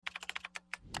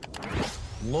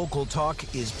Local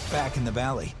talk is back in the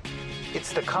Valley.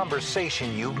 It's the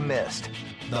conversation you've missed.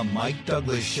 The Mike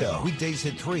Douglas Show. Weekdays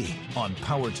at 3 on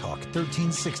Power Talk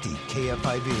 1360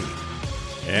 KFIV.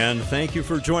 And thank you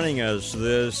for joining us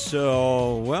this,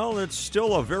 it's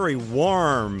still a very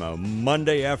warm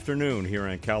Monday afternoon here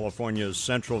in California's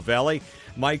Central Valley.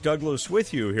 Mike Douglas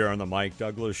with you here on the Mike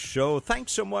Douglas Show.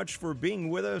 Thanks so much for being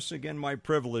with us. Again, my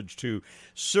privilege to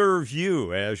serve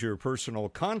you as your personal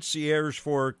concierge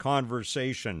for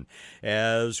conversation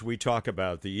as we talk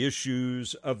about the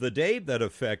issues of the day that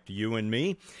affect you and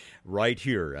me. Right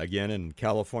here, again, in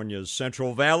California's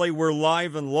Central Valley. We're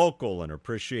live and local and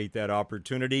appreciate that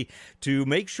opportunity to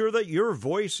make sure that your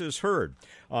voice is heard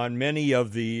on many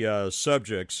of the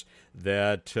subjects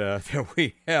that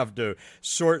we have to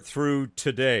sort through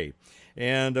today.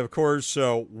 And, of course,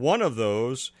 one of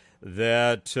those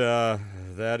that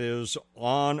is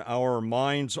on our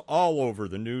minds all over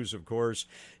the news, of course,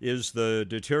 is the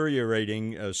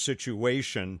deteriorating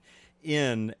situation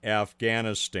in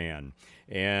Afghanistan.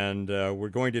 And we're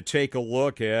going to take a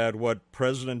look at what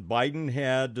President Biden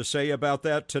had to say about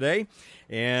that today.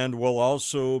 And we'll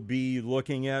also be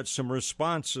looking at some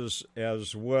responses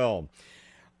as well.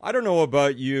 I don't know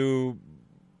about you,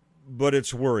 but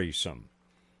it's worrisome.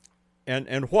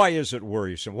 And why is it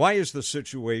worrisome? Why is the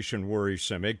situation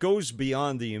worrisome? It goes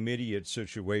beyond the immediate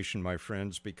situation, my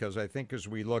friends, because I think as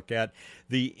we look at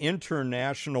the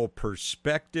international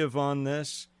perspective on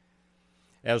this,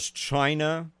 as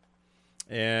China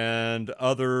and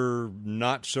other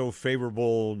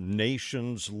not-so-favorable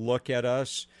nations look at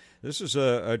us, this is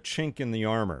a chink in the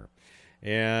armor.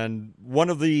 And one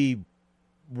of the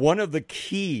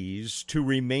keys to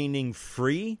remaining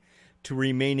free, to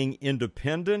remaining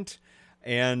independent,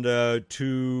 and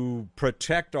to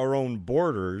protect our own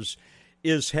borders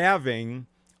is having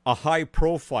a high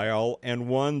profile and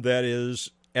one that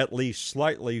is at least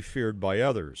slightly feared by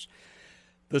others.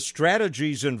 The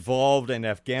strategies involved in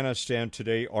Afghanistan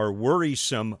today are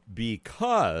worrisome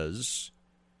because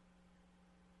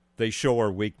they show our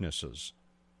weaknesses.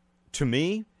 To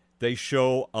me, they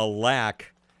show a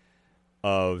lack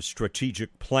of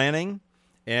strategic planning,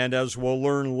 and as we'll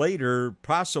learn later,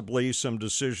 possibly some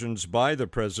decisions by the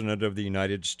President of the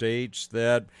United States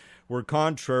that were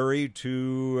contrary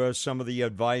to some of the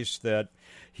advice that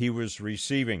he was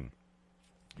receiving.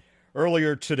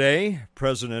 Earlier today,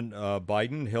 President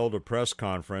Biden held a press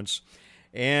conference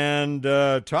and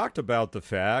talked about the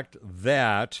fact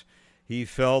that he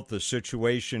felt the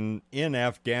situation in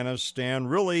Afghanistan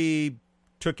really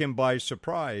took him by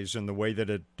surprise in the way that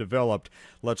it developed.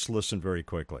 Let's listen very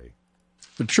quickly.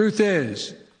 The truth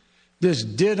is, this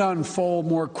did unfold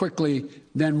more quickly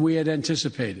than we had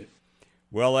anticipated.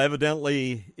 Well,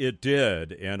 evidently it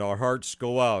did, and our hearts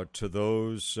go out to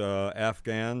those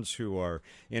Afghans who are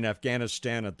in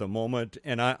Afghanistan at the moment,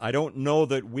 and I don't know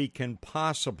that we can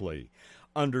possibly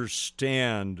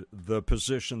understand the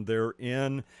position they're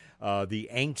in, the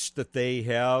angst that they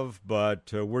have,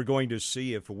 but we're going to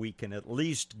see if we can at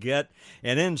least get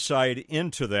an insight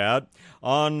into that.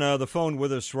 On the phone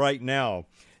with us right now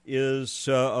is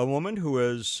a woman who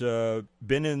has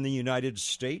been in the United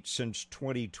States since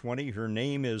 2020. Her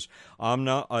name is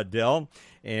Amina Adel,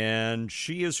 and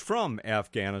she is from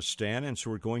Afghanistan, and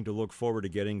so we're going to look forward to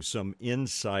getting some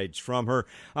insights from her.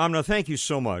 Amina, thank you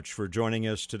so much for joining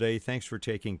us today. Thanks for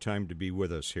taking time to be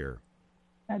with us here.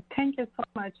 Thank you so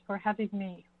much for having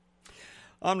me.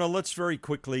 Amina, let's very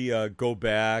quickly go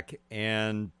back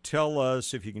and tell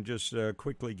us, if you can just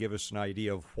quickly give us an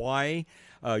idea of why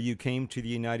you came to the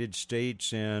United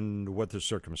States and what the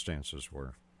circumstances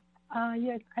were.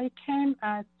 Yes, I came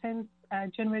since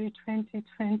January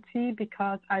 2020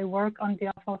 because I work on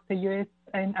behalf of the U.S.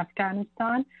 in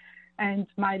Afghanistan, and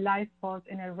my life was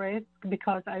in a risk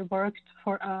because I worked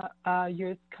for a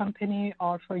U.S. company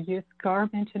or for U.S.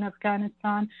 government in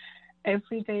Afghanistan.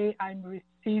 Every day I'm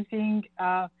receiving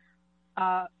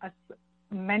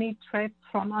many threats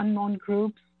from unknown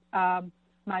groups.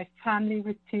 My family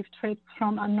received threats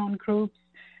from unknown groups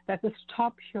that will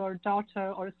stop your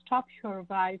daughter or stop your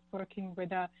wife working with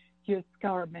the U.S.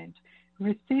 government.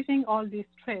 Receiving all these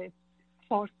threats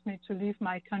forced me to leave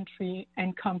my country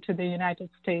and come to the United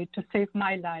States to save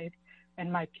my life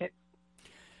and my kids.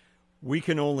 We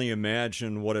can only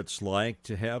imagine what it's like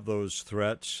to have those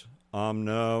threats.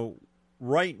 Amina,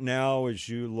 right now, as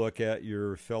you look at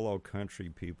your fellow country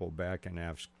people back in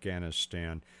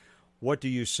Afghanistan, what do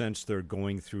you sense they're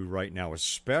going through right now,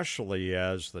 especially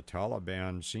as the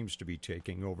Taliban seems to be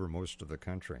taking over most of the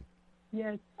country?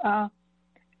 Yes,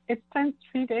 it's been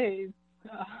 3 days.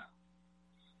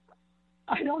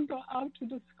 I don't know how to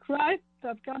describe the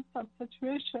Afghanistan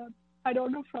situation. I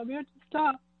don't know from where to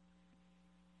start.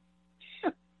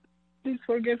 Please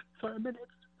forgive me for a minute.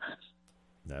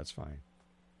 That's fine.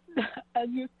 As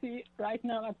you see, right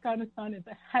now, Afghanistan is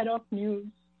ahead of news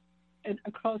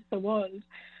across the world.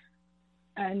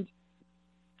 And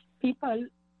people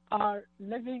are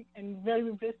living in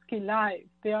very risky lives.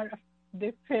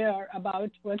 They fear about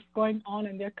what's going on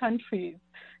in their countries.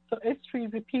 So history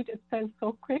repeats itself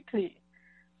so quickly.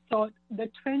 So the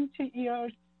 20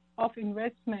 years of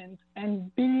investment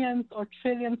and billions or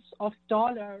trillions of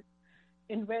dollars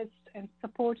invest in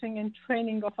supporting and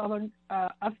training of our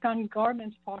Afghan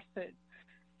government forces,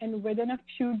 and within a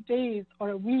few days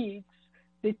or weeks,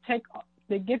 they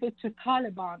give it to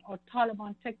Taliban, or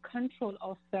Taliban take control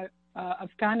of the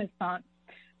Afghanistan.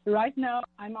 Right now,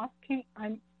 I'm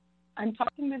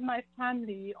talking with my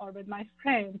family or with my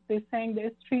friends. They're saying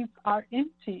the streets are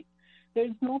empty.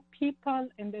 There's no people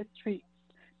in the streets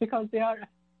because they are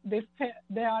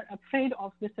afraid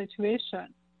of the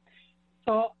situation.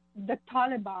 So the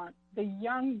Taliban, the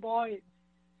young boys,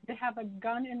 they have a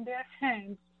gun in their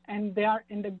hands and they are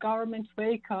in the government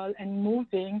vehicle and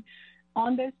moving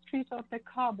on the streets of the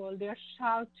Kabul. They are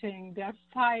shouting, they are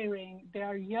firing, they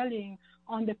are yelling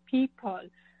on the people,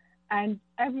 and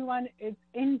everyone is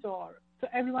indoor. So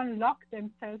everyone locked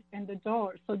themselves in the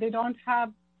door. So they don't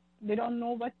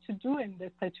know what to do in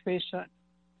this situation.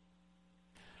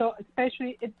 So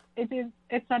especially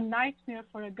it's a nightmare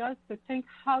for a girl to think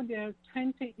how their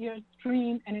 20 years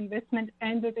dream and investment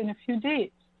ended in a few days.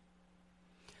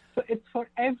 So it's for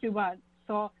everyone.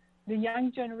 So the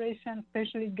young generation,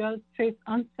 especially girls, face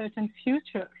uncertain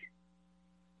future.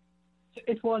 So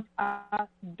it was a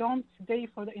daunting day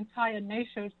for the entire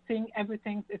nation, seeing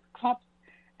everything is collapsed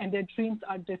and their dreams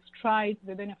are destroyed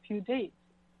within a few days.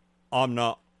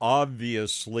 Amna,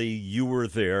 obviously you were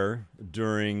there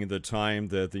during the time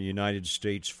that the United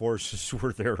States forces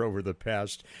were there over the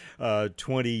past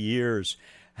 20 years.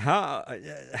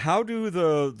 How do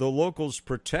the locals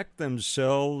protect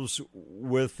themselves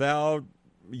without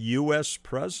U.S.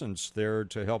 presence there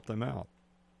to help them out?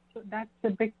 So that's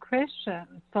the big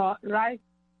question. So I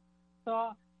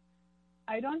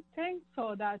don't think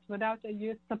so that without a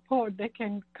U.S. support they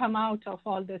can come out of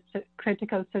all this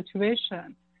critical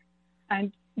situation.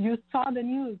 And you saw the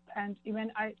news, and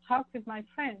even I talked with my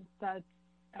friends that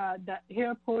the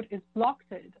airport is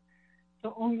blocked.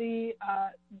 So only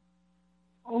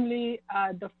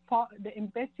the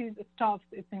embassies stops.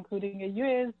 It's including a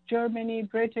U.S., Germany,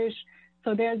 British.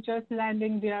 So they're just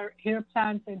landing their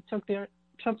airplanes and took their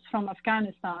troops from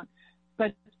Afghanistan.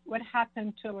 But what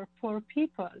happened to our poor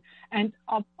people? And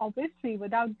obviously,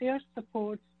 without their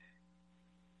support,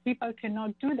 people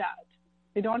cannot do that.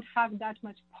 They don't have that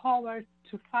much power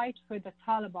to fight with the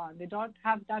Taliban. They don't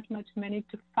have that much money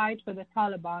to fight with the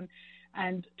Taliban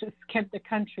and to escape the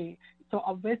country. So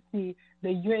obviously,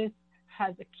 the U.S.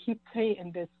 has a key play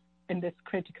in this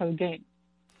critical game.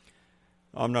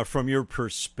 Now, from your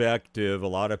perspective, a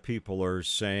lot of people are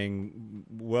saying,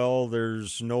 well,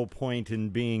 there's no point in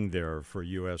being there for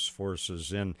U.S.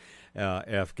 forces in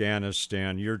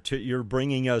Afghanistan. You're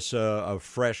bringing us a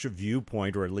fresh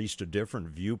viewpoint, or at least a different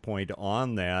viewpoint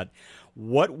on that.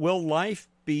 What will life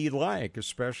be like,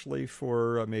 especially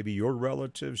for maybe your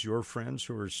relatives, your friends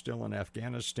who are still in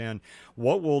Afghanistan?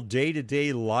 What will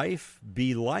day-to-day life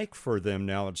be like for them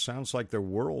now? It sounds like their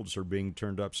worlds are being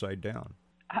turned upside down.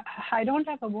 I don't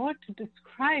have a word to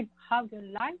describe how their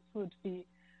life would be.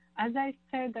 As I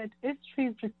said, that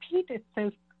history repeats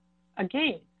itself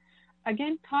again.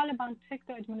 Again, Taliban took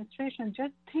the administration.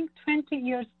 Just think 20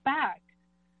 years back.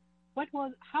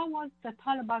 How was the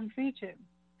Taliban regime?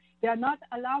 They are not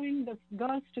allowing the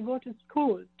girls to go to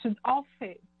school, to the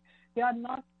office. They are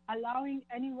not allowing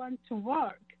anyone to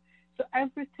work. So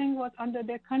everything was under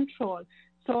their control.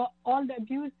 So all the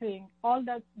abusing, all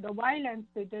the violence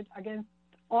they did against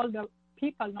all the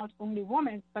people, not only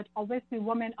women, but obviously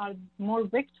women are more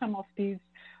victim of these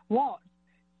wars.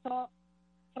 So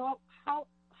how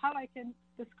I can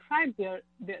describe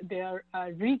their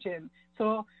region?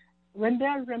 So when they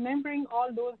are remembering all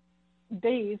those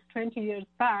days 20 years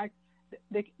back,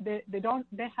 they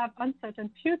have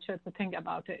uncertain future to think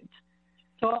about it.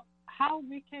 So how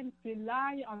we can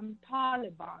rely on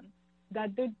Taliban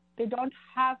that they don't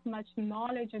have much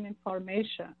knowledge and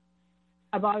information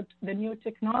about the new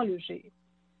technology.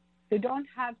 They don't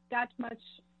have that much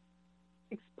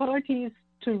expertise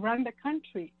to run the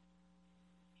country.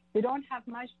 They don't have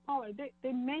much power.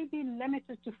 They may be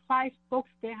limited to 5 books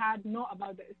they had know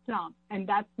about the Islam, and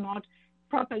that's not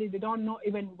properly. They don't know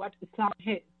even what Islam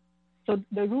is. So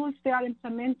the rules they are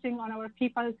implementing on our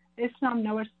people, Islam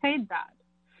never said that.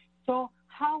 So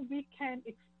how we can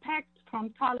expect from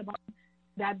Taliban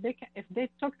that if they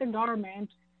took the government,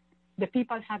 the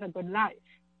people have a good life.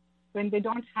 When they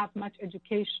don't have much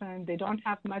education, they don't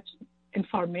have much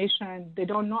information, they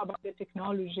don't know about the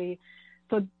technology,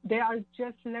 so they are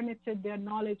just limited their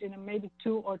knowledge in maybe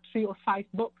 2 or 3 or 5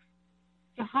 books.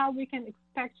 So how we can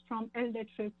expect from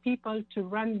illiterate people to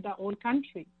run the whole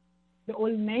country, the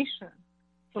whole nation?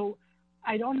 So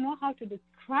I don't know how to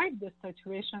describe this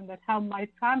situation, that how my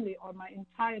family or my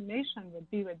entire nation would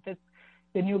be with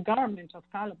the new government of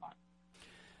Taliban.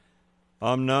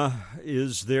 Amina,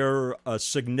 is there a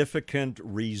significant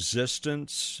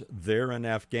resistance there in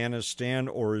Afghanistan,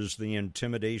 or is the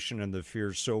intimidation and the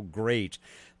fear so great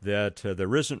that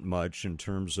there isn't much in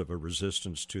terms of a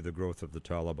resistance to the growth of the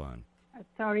Taliban?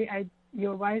 Sorry,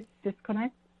 your voice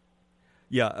disconnects.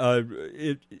 Yeah,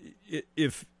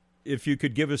 if you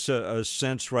could give us a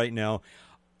sense right now,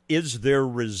 is there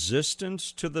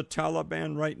resistance to the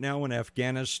Taliban right now in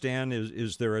Afghanistan?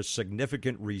 Is there a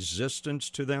significant resistance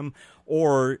to them?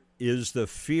 Or is the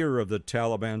fear of the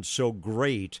Taliban so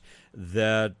great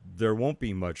that there won't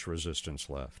be much resistance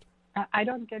left? I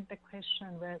don't get the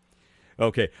question, Rick.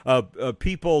 Okay.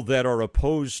 People that are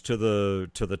opposed to the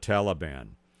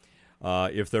Taliban,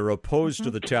 if they're opposed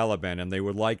to the Taliban and they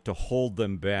would like to hold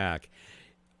them back,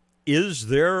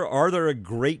 are there a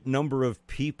great number of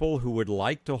people who would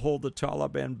like to hold the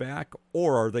Taliban back,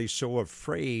 or are they so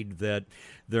afraid that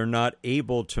they're not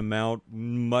able to mount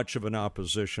much of an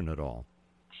opposition at all?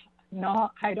 No,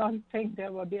 I don't think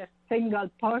there will be a single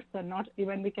person, not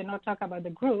even, we cannot talk about the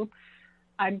group.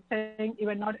 I'm saying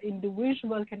even not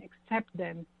individual can accept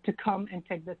them to come and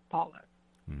take this power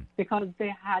because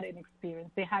they had an experience.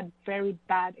 They had very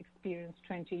bad experience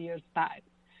 20 years back.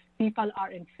 People are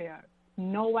in fear.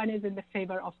 No one is in the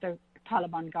favor of the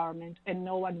Taliban government, and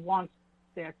no one wants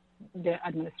their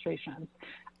administrations.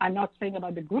 I'm not saying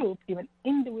about the group, even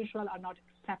individuals are not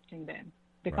accepting them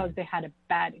because they had a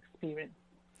bad experience.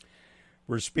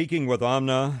 We're speaking with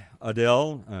Amina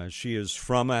Adel. She is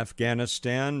from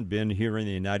Afghanistan, been here in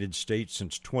the United States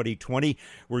since 2020.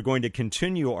 We're going to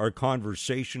continue our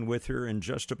conversation with her in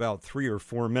just about 3 or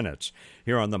 4 minutes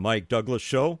here on the Mike Douglas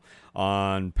Show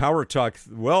on Power Talk.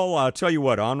 Well, I'll tell you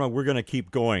what, Amina, we're going to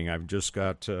keep going. I've just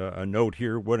got a note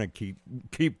here. We're going to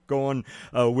keep going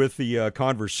with the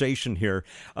conversation here.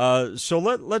 So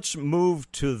let's move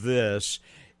to this.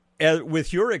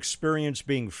 With your experience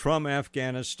being from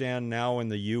Afghanistan, now in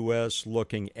the U.S.,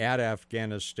 looking at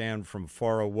Afghanistan from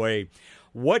far away,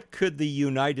 what could the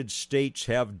United States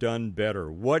have done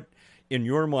better? What, in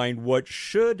your mind, what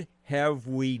should have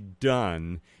we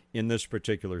done in this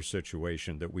particular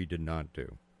situation that we did not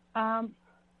do?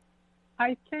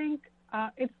 I think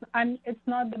it's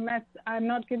not the I'm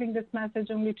not giving this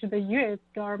message only to the U.S.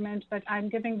 government, but I'm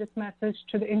giving this message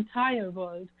to the entire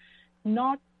world,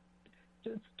 not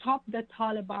to stop the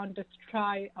Taliban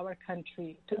destroy our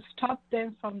country, to stop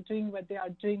them from doing what they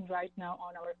are doing right now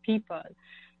on our people,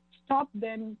 stop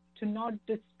them to not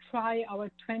destroy our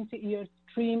 20-year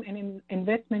dream and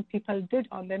investment people did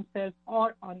on themselves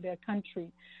or on their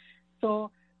country. So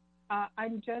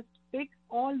I'm just beg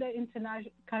all the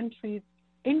international countries,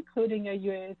 including the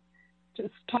U.S., to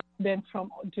stop them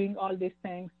from doing all these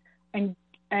things and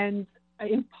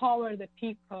empower the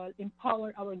people,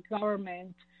 empower our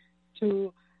government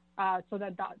to so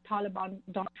that the Taliban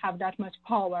don't have that much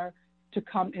power to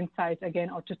come inside again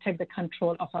or to take the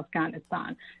control of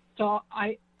Afghanistan. So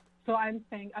I'm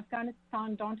saying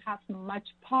Afghanistan don't have much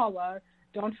power,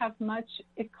 don't have much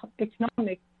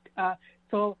economic,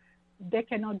 so they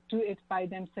cannot do it by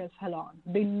themselves alone.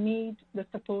 They need the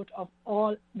support of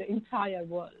all the entire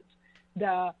world,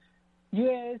 the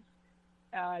U.S.,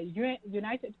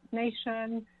 United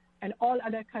Nations, and all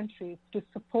other countries to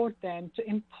support them, to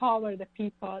empower the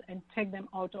people and take them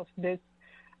out of this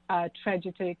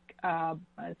tragic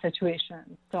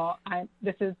situation. So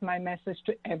this is my message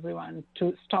to everyone,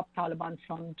 to stop Taliban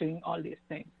from doing all these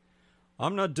things.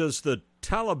 Amina, does the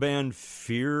Taliban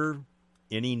fear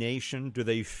any nation? Do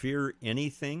they fear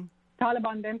anything?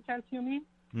 Taliban themselves, you mean?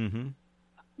 Mm-hmm.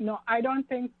 No, I don't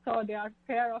think so. They are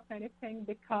fear of anything,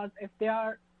 because if they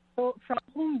are, so from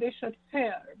whom they should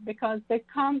fear? Because they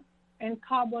come in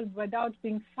Kabul without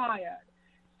being fired.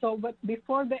 So but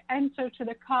before they enter to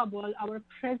the Kabul, our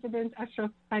president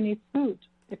Ashraf Ghani sued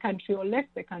the country or left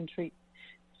the country.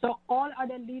 So all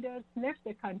other leaders left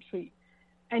the country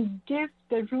and gave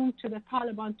the room to the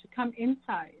Taliban to come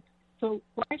inside. So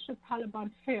why should Taliban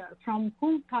fear? From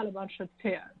whom Taliban should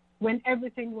fear? When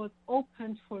everything was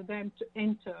open for them to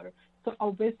enter, so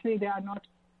obviously they are not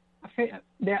afraid.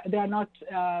 They are not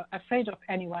afraid of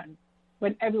anyone.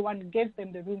 When everyone gives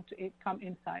them the room to come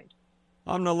inside.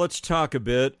 Amna, let's talk a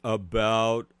bit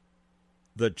about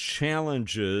the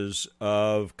challenges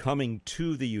of coming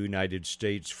to the United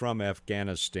States from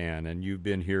Afghanistan. And you've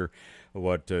been here,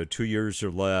 2 years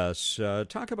or less.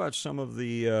 Talk about some of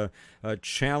the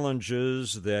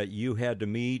challenges that you had to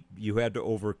meet, you had to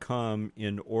overcome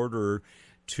in order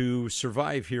to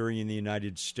survive here in the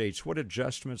United States. What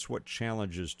adjustments, what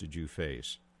challenges did you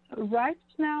face? Right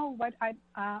now, what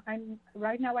I'm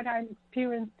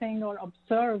experiencing or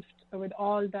observed with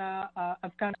all the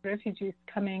Afghan refugees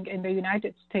coming in the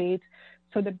United States,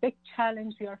 so the big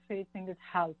challenge we are facing is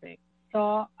housing.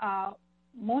 So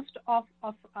most of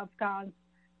Afghans,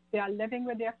 they are living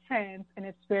with their friends, and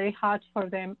it's very hard for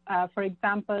them. For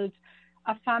example,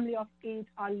 a family of 8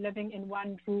 are living in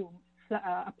one room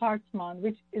apartment,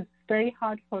 which is very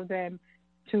hard for them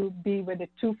to be with the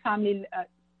two family.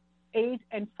 8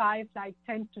 and 5, like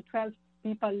 10 to 12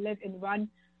 people live in one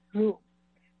room.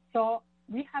 So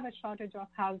we have a shortage of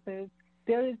houses.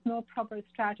 There is no proper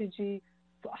strategy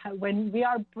when we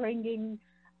are bringing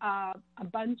a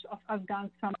bunch of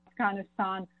Afghans from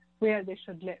Afghanistan where they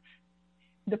should live.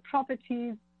 The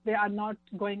properties, they are not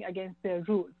going against their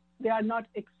rules. They are not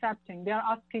accepting. They are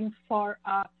asking for,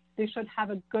 they should have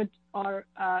a good or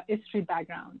history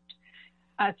background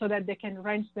so that they can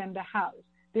rent them the house.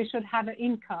 They should have an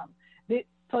income.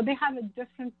 So they have a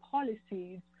different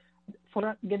policies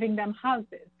for giving them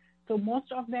houses. So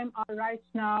most of them are right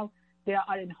now, they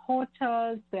are in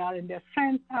hotels, they are in their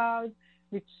friend's house,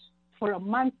 which for a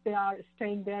month they are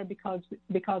staying there because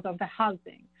of the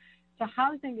housing. So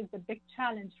housing is the big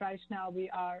challenge right now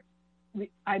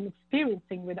I'm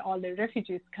experiencing with all the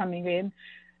refugees coming in.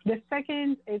 The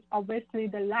second is obviously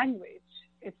the language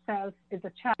itself is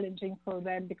a challenging for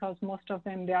them because most of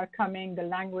them, they are coming, the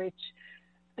language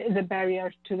is a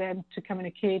barrier to them to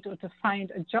communicate or to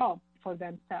find a job for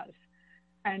themselves.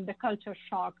 And the culture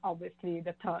shock, obviously,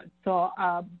 the third. So,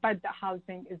 but the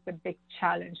housing is the big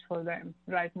challenge for them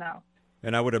right now.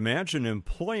 And I would imagine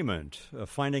employment,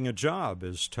 finding a job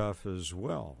is tough as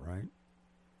well, right?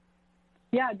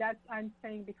 Yeah, that's I'm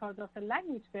saying because of the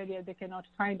language barrier, they cannot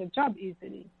find a job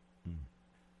easily.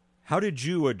 How did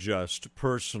you adjust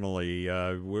personally?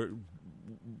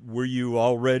 Were you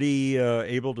already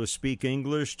able to speak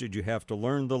English? Did you have to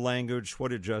learn the language?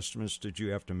 What adjustments did you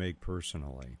have to make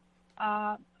personally?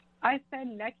 I said,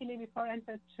 luckily, before I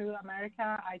entered to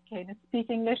America, I can speak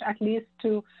English at least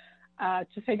to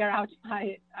figure out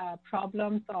my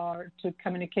problems or to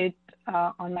communicate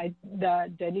on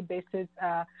the daily basis.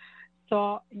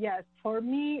 So, yes, for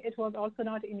me, it was also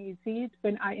not easy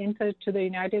when I entered to the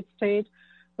United States.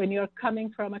 When you're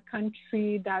coming from a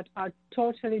country that are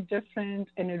totally different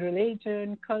in a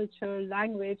religion, culture,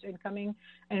 language, and coming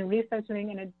and resettling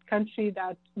in a country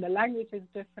that the language is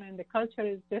different, the culture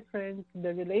is different,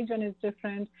 the religion is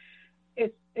different,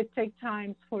 it takes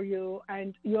time for you,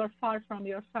 and you're far from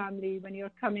your family. When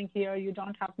you're coming here, you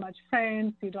don't have much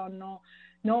friends, you don't know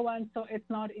no one, so it's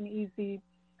not an easy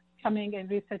coming and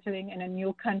resettling in a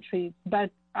new country. But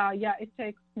it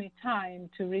takes me time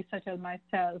to resettle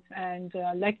myself. And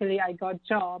luckily, I got a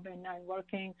job, and I'm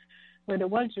working with the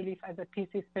World Relief as a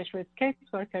PC specialist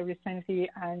caseworker recently,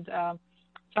 and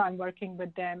so I'm working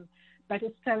with them. But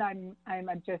still,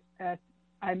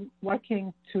 I'm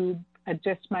working to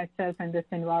adjust myself in this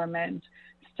environment.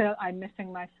 Still, I'm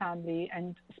missing my family,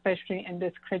 and especially in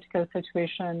this critical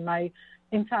situation, my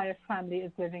entire family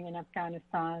is living in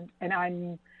Afghanistan, and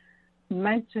I'm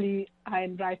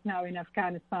right now in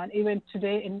Afghanistan. Even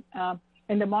today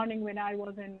in the morning when I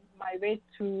was in my way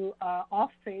to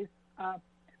office,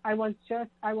 I was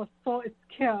so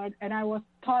scared, and I was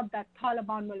thought that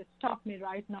Taliban will stop me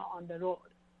right now on the road.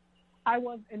 I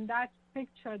was in that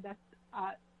picture that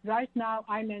right now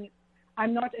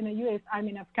I'm not in the U.S., I'm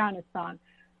in Afghanistan.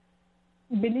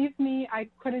 Believe me, I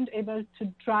couldn't able to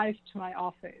drive to my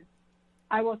office.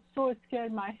 I was so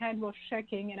scared, my hand was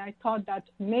shaking, and I thought that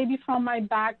maybe from my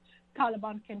back,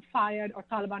 Taliban can fire or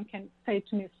Taliban can say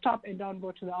to me, stop and don't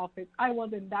go to the office. I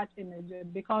was in that image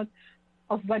because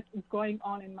of what is going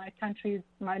on in my country.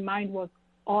 My mind was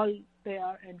all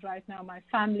there, and right now my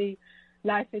family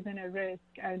life is in a risk,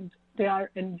 and they are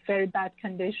in very bad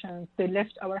conditions. They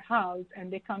left our house,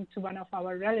 and they come to one of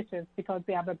our relatives because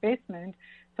they have a basement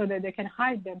so that they can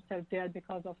hide themselves there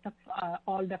because of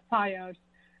all the fires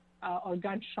or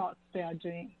gunshots they are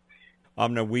doing.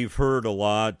 Amna, we've heard a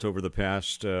lot over the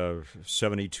past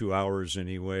 72 hours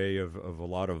anyway of a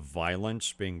lot of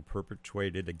violence being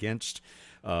perpetrated against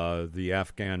the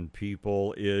Afghan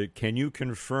people. Can you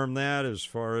confirm that as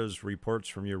far as reports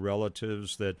from your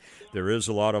relatives that there is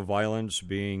a lot of violence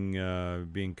being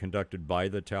conducted by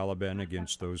the Taliban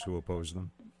against those who oppose them?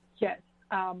 Yes.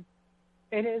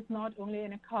 it is not only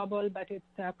in Kabul, but it's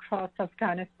across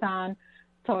Afghanistan.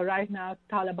 So right now,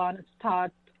 Taliban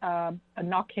start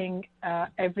knocking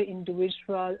every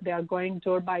individual. They are going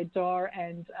door by door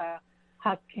and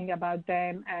asking about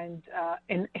them. And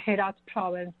in Herat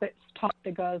province, they stop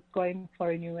the girls going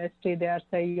for university. They are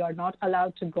saying you are not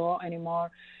allowed to go anymore.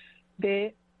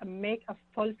 They make a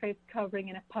full face covering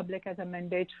in a public as a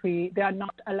mandatory. They are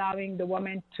not allowing the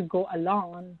women to go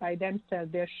alone by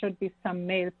themselves. There should be some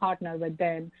male partner with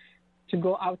them to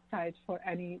go outside for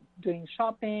any doing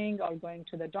shopping or going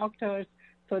to the doctors.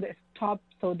 So they stop.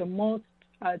 So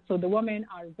the women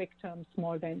are victims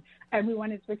more than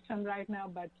everyone is victim right now.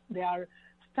 But they are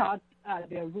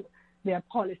their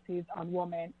policies on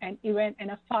women, and even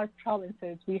in a far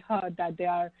provinces, we heard that they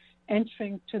are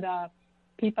entering to the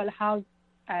people's house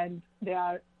and they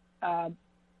are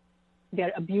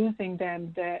abusing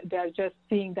them. They are just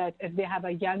seeing that if they have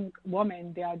a young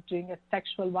woman, they are doing a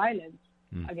sexual violence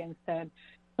against them.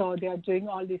 So they are doing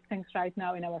all these things right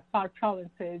now in our far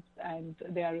provinces, and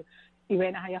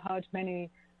even I heard many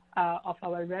of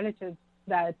our relatives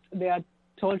that they are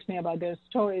told me about their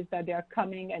stories that they are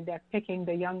coming and they're picking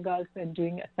the young girls and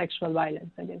doing a sexual violence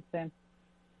against them.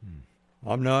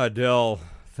 Amina Adel,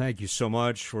 thank you so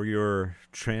much for your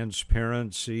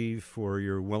transparency, for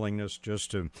your willingness just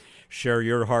to share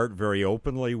your heart very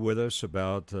openly with us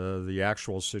about the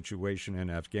actual situation in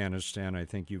Afghanistan. I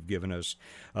think you've given us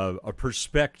a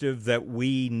perspective that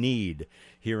we need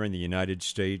here in the United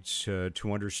States to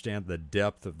understand the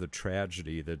depth of the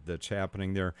tragedy that's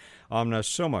happening there. Amina,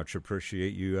 so much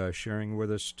appreciate you sharing with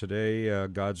us today.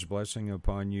 God's blessing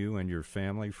upon you and your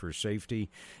family for safety.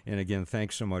 And again,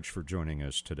 thanks so much for joining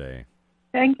us today.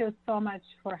 Thank you so much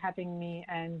for having me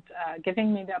and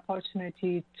giving me the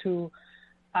opportunity to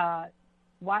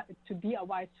be a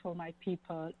voice for my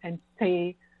people and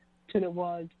say to the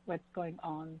world what's going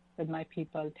on with my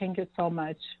people. Thank you so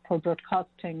much for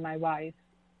broadcasting my voice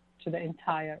to the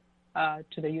entire,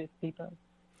 to the youth people.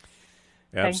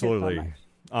 Absolutely. Thank you so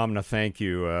much. Amina, thank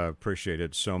you. Appreciate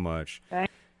it so much.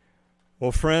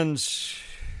 Well, friends,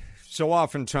 so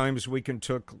oftentimes we can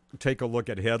take a look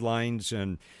at headlines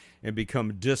and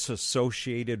become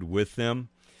disassociated with them.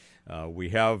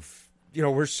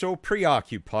 We're so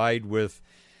preoccupied with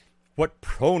what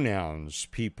pronouns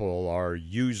people are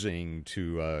using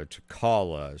to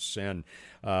call us. And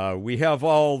we have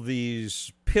all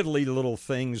these piddly little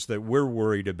things that we're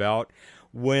worried about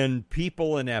when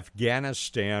people in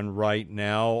Afghanistan right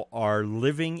now are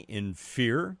living in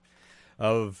fear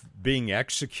of being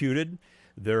executed.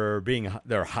 They're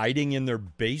hiding in their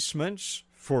basements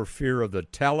for fear of the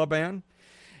Taliban.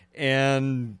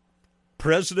 And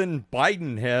President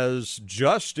Biden has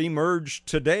just emerged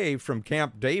today from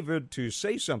Camp David to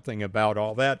say something about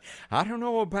all that. I don't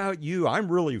know about you.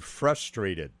 I'm really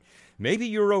frustrated. Maybe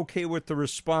you're okay with the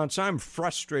response. I'm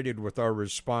frustrated with our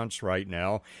response right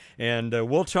now. And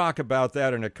we'll talk about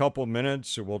that in a couple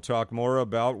minutes. We'll talk more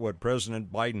about what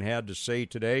President Biden had to say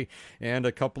today and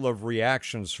a couple of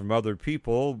reactions from other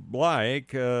people,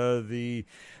 like the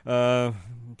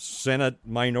Senate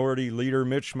Minority Leader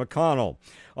Mitch McConnell.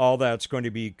 All that's going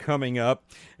to be coming up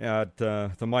at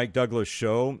the Mike Douglas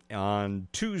Show on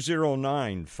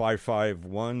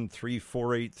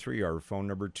 209-551-3483, our phone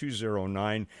number,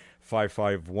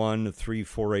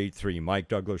 209-551-3483. Mike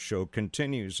Douglas Show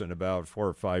continues in about 4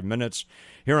 or 5 minutes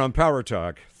here on Power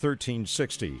Talk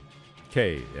 1360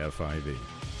 KFIV.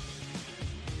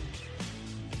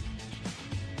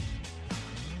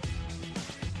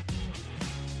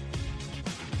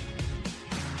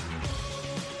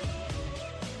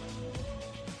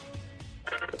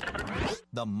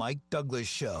 The Mike Douglas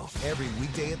Show, every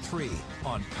weekday at 3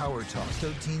 on Power Talk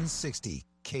 1360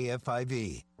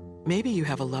 KFIV. Maybe you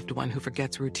have a loved one who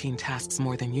forgets routine tasks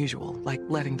more than usual, like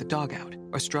letting the dog out,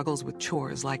 or struggles with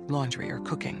chores like laundry or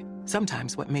cooking.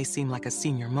 Sometimes what may seem like a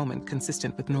senior moment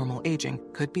consistent with normal aging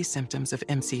could be symptoms of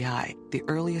MCI, the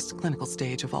earliest clinical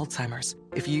stage of Alzheimer's.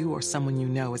 If you or someone you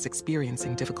know is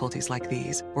experiencing difficulties like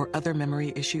these, or other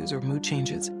memory issues or mood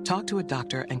changes, talk to a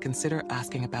doctor and consider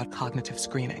asking about cognitive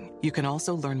screening. You can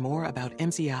also learn more about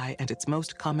MCI and its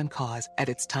most common cause at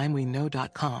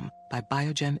itstimeweknow.com by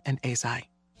Biogen and Eisai.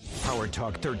 Power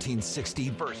Talk 1360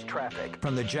 Burst Traffic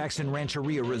from the Jackson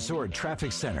Rancheria Resort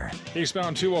Traffic Center.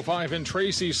 Eastbound 205 in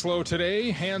Tracy slow today.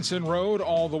 Hanson Road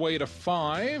all the way to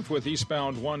 5, with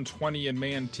eastbound 120 in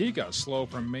Manteca slow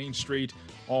from Main Street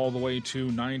all the way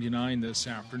to 99 this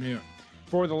afternoon.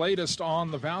 For the latest on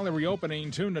the Valley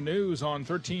reopening, tune to news on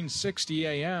 1360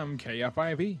 AM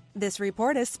KFIV. This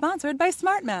report is sponsored by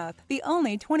SmartMouth, the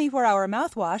only 24-hour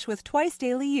mouthwash with twice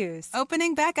daily use.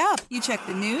 Opening back up. You check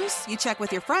the news, you check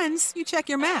with your friends, you check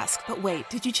your mask. But wait,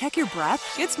 did you check your breath?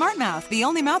 Get SmartMouth, the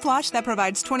only mouthwash that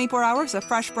provides 24 hours of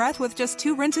fresh breath with just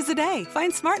 2 rinses a day.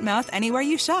 Find SmartMouth anywhere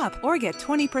you shop or get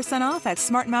 20% off at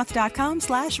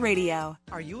smartmouth.com/radio.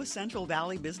 Are you a Central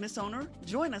Valley business owner?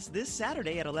 Join us this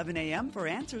Saturday at 11 a.m. for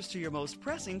answers to your most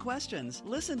pressing questions.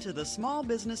 Listen to the Small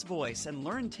Business Voice and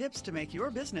learn tips to make your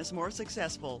business more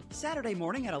successful. Saturday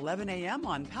morning at 11 a.m.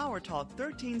 on Power Talk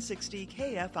 1360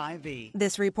 KFIV.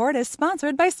 This report is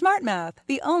sponsored by SmartMouth,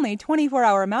 the only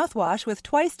 24-hour mouthwash with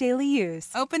twice daily use.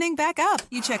 Opening back up.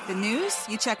 You check the news,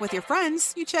 you check with your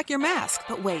friends, you check your mask.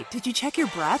 But wait, did you check your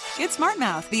breath? Get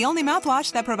SmartMouth, the only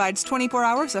mouthwash that provides 24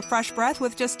 hours of fresh breath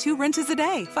with just 2 rinses a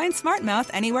day. Find SmartMouth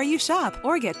anywhere you shop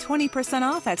or get 20%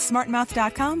 off at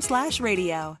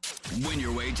smartmouth.com/radio. Win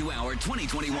your way to our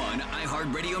 2021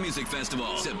 iHeartRadio Music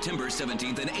Festival, September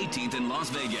 17th and 18th in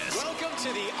Las Vegas. Welcome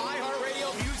to the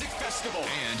iHeartRadio Music Festival.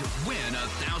 And win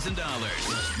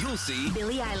 $1,000. You'll see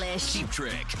Billie Eilish, Cheap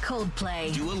Trick,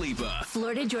 Coldplay, Dua Lipa,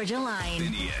 Florida Georgia Line,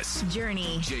 Phineas,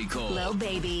 Journey, J. Cole, Lil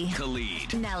Baby,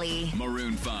 Khalid, Nelly,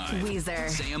 Maroon 5, Weezer,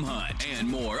 Sam Hunt, and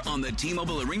more on the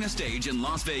T-Mobile Arena stage in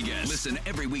Las Vegas. Listen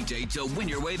every weekday to win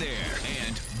your way there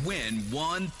and win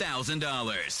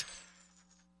 $1,000.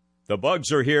 The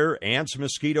bugs are here. Ants,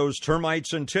 mosquitoes,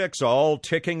 termites, and ticks all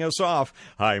ticking us off.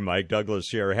 Hi, Mike Douglas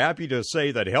here. Happy to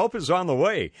say that help is on the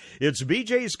way. It's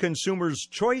BJ's Consumer's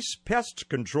Choice Pest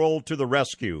Control to the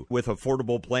rescue, with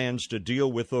affordable plans to deal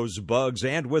with those bugs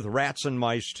and with rats and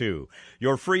mice, too.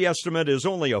 Your free estimate is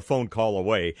only a phone call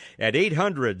away at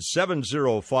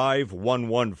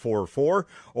 800-705-1144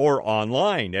 or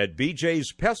online at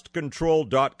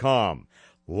bjspestcontrol.com.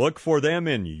 Look for them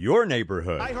in your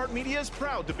neighborhood. iHeartMedia is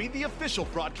proud to be the official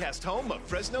broadcast home of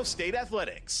Fresno State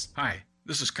Athletics. Hi,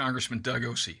 this is Congressman Doug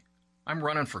Osee. I'm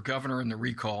running for governor in the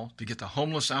recall to get the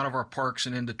homeless out of our parks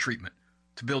and into treatment,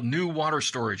 to build new water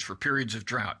storage for periods of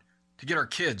drought, to get our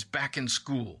kids back in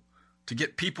school, to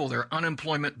get people their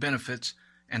unemployment benefits,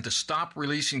 and to stop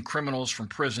releasing criminals from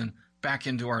prison back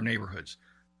into our neighborhoods.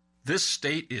 This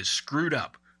state is screwed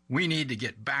up. We need to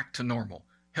get back to normal.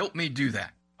 Help me do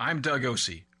that. I'm Doug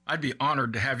Osee. I'd be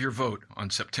honored to have your vote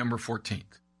on September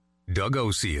 14th. Doug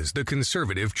Osee is the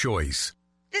conservative choice.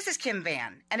 This is Kim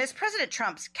Van, and as President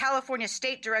Trump's California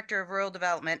State Director of Rural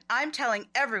Development, I'm telling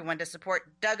everyone to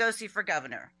support Doug Osee for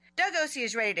governor. Doug Osee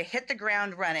is ready to hit the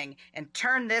ground running and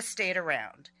turn this state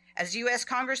around. As U.S.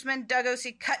 Congressman, Doug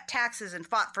Osee cut taxes and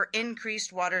fought for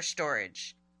increased water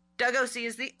storage. Doug Osee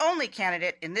is the only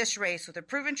candidate in this race with a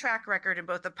proven track record in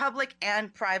both the public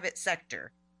and private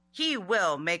sector. He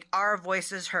will make our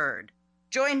voices heard.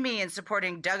 Join me in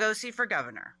supporting Doug Osee for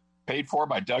governor. Paid for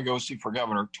by Doug Osee for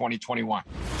Governor 2021.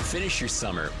 Finish your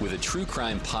summer with a true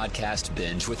crime podcast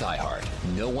binge with iHeart.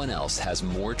 No one else has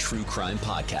more true crime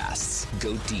podcasts.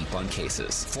 Go deep on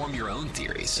cases, form your own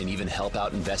theories, and even help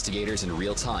out investigators in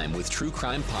real time with true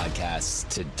crime podcasts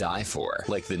to die for.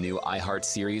 Like the new iHeart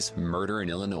series, Murder in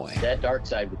Illinois. That dark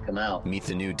side would come out. Meet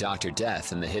the new Dr.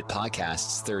 Death in the hit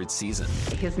podcast's 3rd season.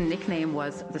 His nickname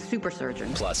was the Super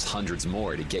Surgeon. Plus hundreds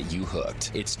more to get you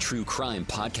hooked. It's True Crime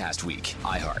Podcast Week.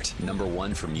 iHeart,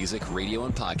 #1 for music, radio,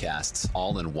 and podcasts,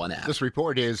 all in one app. This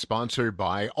report is sponsored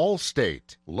by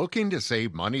Allstate. Looking to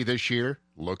save money this year?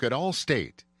 Look at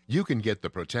Allstate. You can get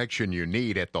the protection you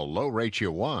need at the low rate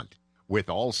you want. With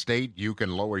Allstate, you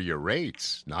can lower your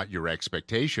rates, not your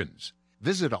expectations.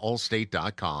 Visit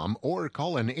allstate.com or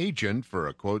call an agent for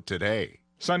a quote today.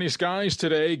 Sunny skies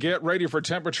today. Get ready for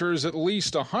temperatures at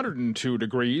least 102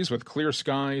 degrees with clear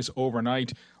skies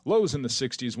overnight. Lows in the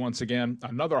 60s once again.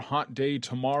 Another hot day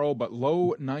tomorrow, but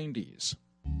low 90s.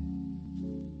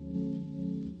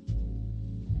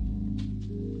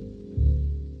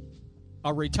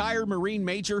 A retired Marine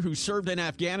major who served in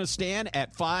Afghanistan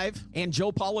at 5, and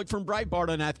Joe Pollock from Breitbart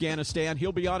in Afghanistan.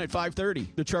 He'll be on at 5:30.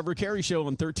 The Trevor Carey Show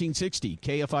on 1360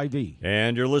 KFIV.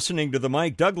 And you're listening to the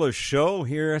Mike Douglas Show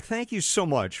here. Thank you so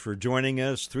much for joining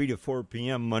us 3 to 4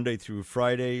 p.m. Monday through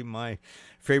Friday. My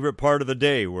favorite part of the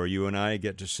day where you and I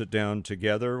get to sit down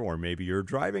together, or maybe you're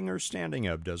driving or standing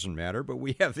up, doesn't matter, but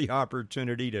we have the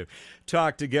opportunity to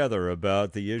talk together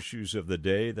about the issues of the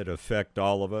day that affect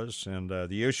all of us. And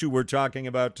the issue we're talking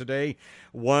about today,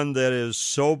 one that is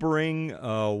sobering,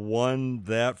 one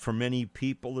that for many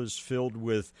people is filled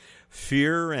with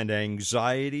fear and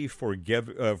anxiety for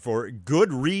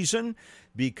good reason.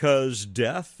 because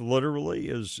death literally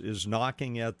is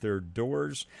knocking at their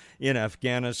doors in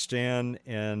Afghanistan.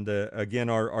 And again,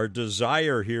 our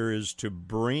desire here is to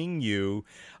bring you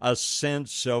a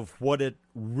sense of what it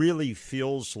really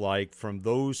feels like from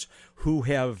those who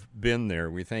have been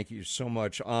there. We thank you so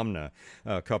much, Amina,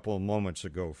 a couple of moments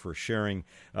ago, for sharing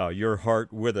your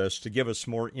heart with us to give us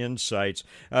more insights.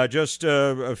 Just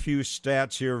a few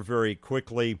stats here very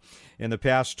quickly. In the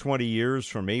past 20 years,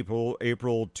 from April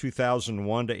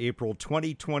 2001 to April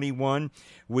 2021,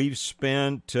 we've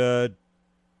spent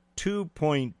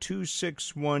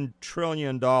 $2.261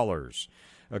 trillion,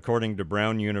 according to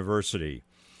Brown University,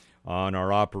 on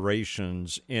our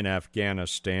operations in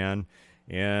Afghanistan.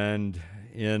 And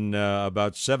in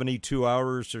about 72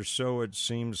 hours or so, it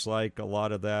seems like a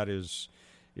lot of that is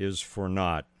for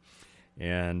naught.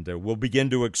 And we'll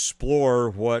begin to explore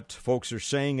what folks are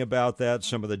saying about that,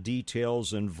 some of the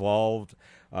details involved,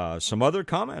 some other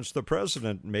comments the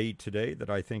president made today that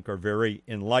I think are very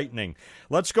enlightening.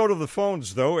 Let's go to the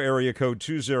phones, though. Area code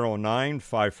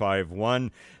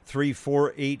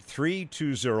 209-551-3483,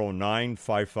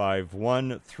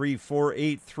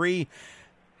 209-551-3483.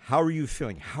 How are you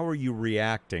feeling? How are you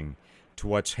reacting to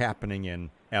what's happening in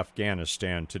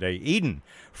Afghanistan today? Eden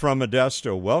from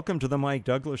Modesto, welcome to the Mike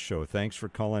Douglas Show. Thanks for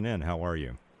calling in. How are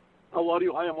you? How are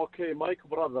you? I am okay, Mike,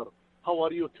 brother. How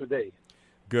are you today?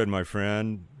 Good, my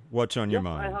friend. What's on your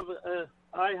mind?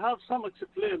 I have some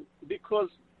explain, because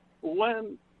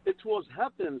when it was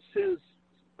happened since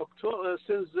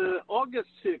August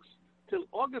 6th till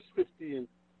August 15th,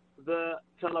 the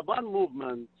Taliban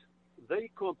movement,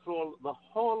 they control the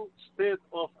whole state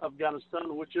of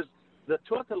Afghanistan, which is the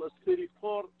total is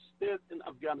 34 states in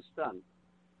Afghanistan.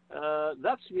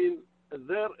 That means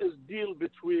there is deal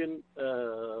between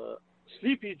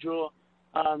Sleepy Joe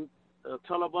and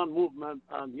Taliban movement.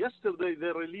 And yesterday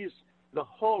they released the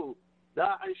whole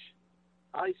Daesh,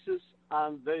 ISIS,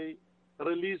 and they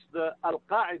released the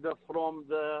Al-Qaeda from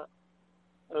the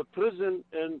prison,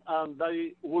 and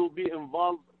they will be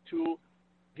involved to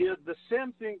get the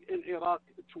same thing in Iraq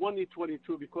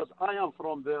 2022, because I am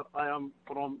from there. I am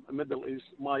from Middle East.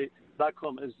 My back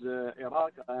home is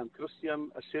Iraq. I am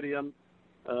Christian, Assyrian,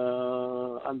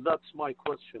 and that's my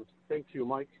question. Thank you,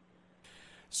 Mike.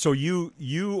 So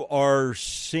you are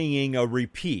seeing a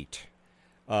repeat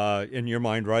in your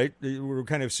mind, right? We're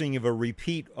kind of seeing a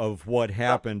repeat of what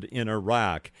happened in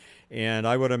Iraq. And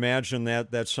I would imagine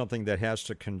that that's something that has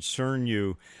to concern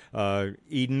you,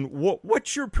 Eden.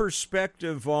 What's your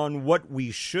perspective on what we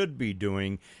should be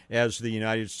doing as the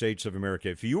United States of America?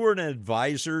 If you were an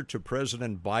advisor to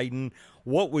President Biden,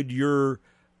 what would your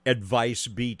advice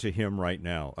be to him right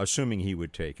now, assuming he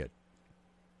would take it?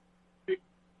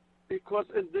 Because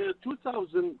in the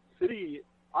 2003,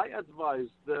 I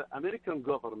advised the American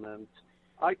government.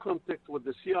 I contact with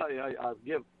the CIA. I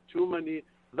give too many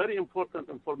very important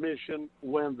information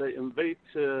when they invade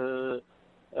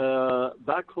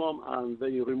back home and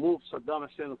they remove Saddam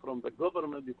Hussein from the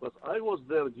government, because I was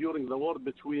there during the war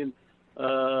between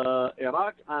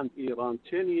Iraq and Iran.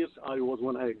 10 years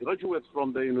when I graduated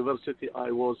from the university,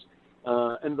 I was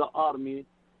in the army.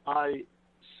 I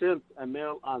sent a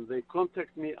mail and they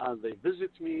contact me and they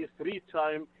visit me 3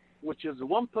 times, which is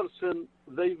one person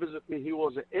they visit me. He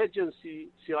was an agency,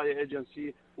 CIA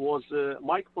agency, was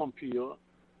Mike Pompeo.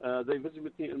 They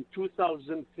visited me in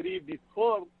 2003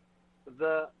 before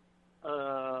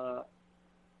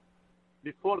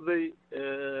they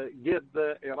get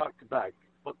the Iraq back.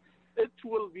 But it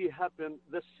will be happen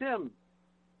the same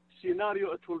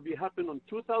scenario. It will be happen in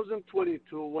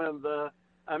 2022 when the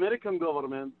American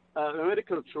government,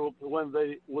 American troops, when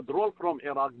they withdraw from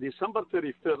Iraq, December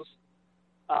 31st,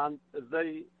 and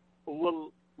they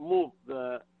will move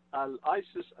the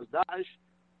ISIS, Daesh,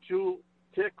 to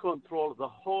take control the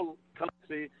whole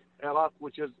country, Iraq,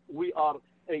 which is, we are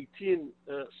 18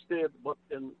 states, but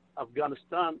in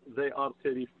Afghanistan, they are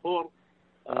 34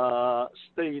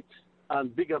 states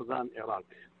and bigger than Iraq.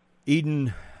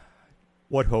 Eden,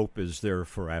 what hope is there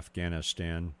for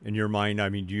Afghanistan? In your mind, I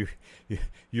mean,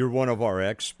 you're one of our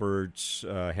experts,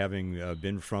 having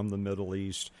been from the Middle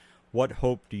East. What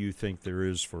hope do you think there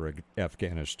is for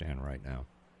Afghanistan right now?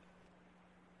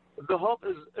 The hope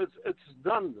is it's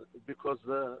done, because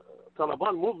the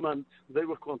Taliban movement, they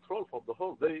will control for the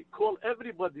whole. They call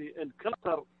everybody in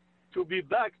Qatar to be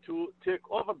back to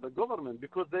take over the government,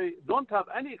 because they don't have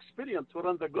any experience to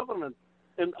run the government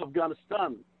in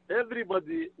Afghanistan.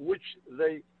 Everybody which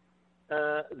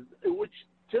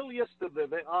till yesterday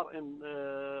they are in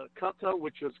Qatar,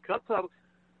 which is Qatar,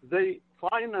 they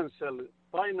finance,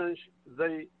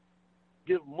 they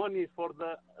give money for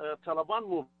the Taliban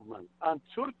movement. And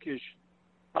Turkish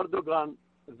Erdogan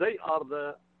they are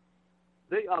the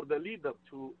leader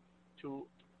to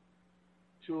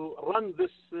run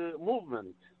this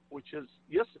movement, which is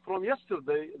from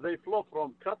yesterday they flew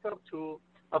from Qatar to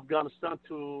Afghanistan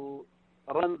to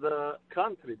run the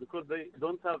country because they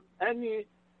don't have any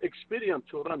experience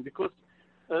to run. Because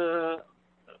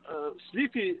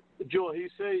Sleepy Joe, he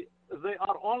say they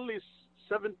are only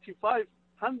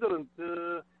 7,500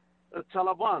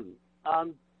 Taliban,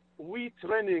 and we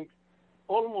training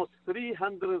almost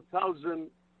 300,000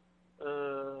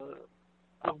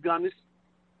 Afghanistan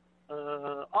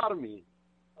army.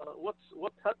 What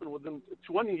happened within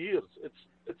 20 years?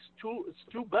 It's too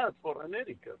bad for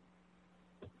America.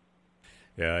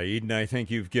 Yeah, Eden, I think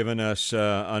you've given us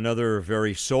another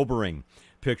very sobering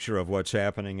picture of what's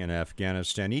happening in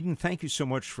Afghanistan. Eden, thank you so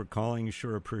much for calling.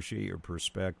 Sure appreciate your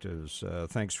perspectives.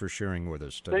 Thanks for sharing with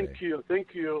us today.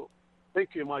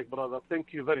 Thank you, Mike, brother.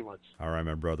 Thank you very much. All right,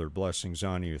 my brother. Blessings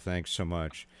on you. Thanks so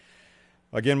much.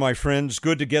 Again, my friends,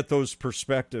 good to get those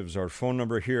perspectives. Our phone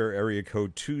number here, area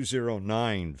code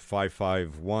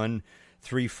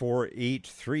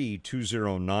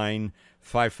 209-551-3483,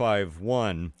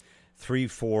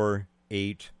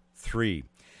 209-551-3483.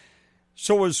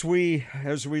 So as we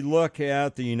look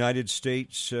at the United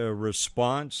States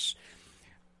response,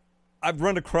 I've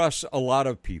run across a lot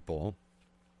of people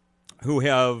who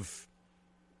have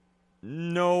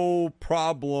no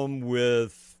problem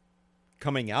with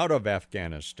coming out of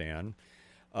Afghanistan,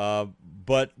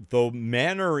 but the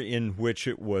manner in which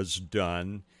it was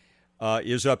done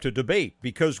is up to debate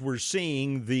because we're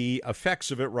seeing the effects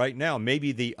of it right now,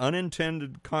 maybe the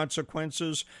unintended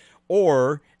consequences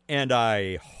or, and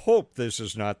I hope this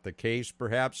is not the case,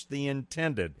 perhaps the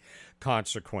intended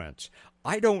consequence.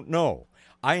 I don't know.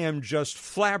 I am just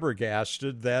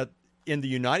flabbergasted that in the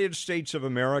United States of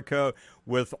America,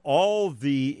 with all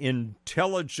the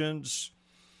intelligence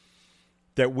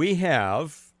that we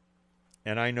have,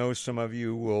 and I know some of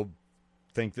you will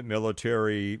think that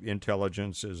military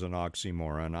intelligence is an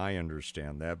oxymoron. I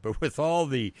understand that. But with all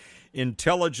the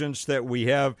intelligence that we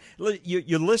have,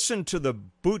 you listen to the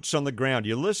boots on the ground.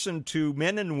 You listen to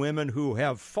men and women who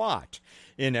have fought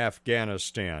in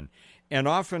Afghanistan. And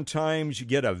oftentimes you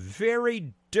get a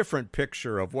very different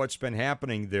picture of what's been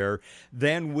happening there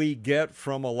than we get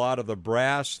from a lot of the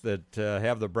brass that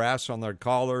have the brass on their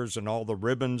collars and all the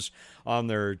ribbons on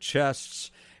their chests.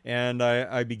 And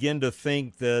I begin to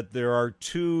think that there are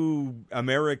two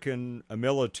American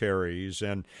militaries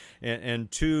and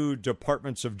two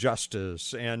departments of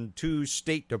justice and two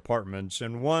State Departments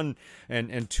and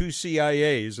two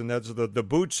CIAs, and that's the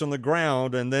boots on the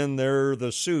ground, and then there are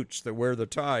the suits that wear the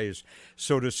ties,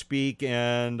 so to speak.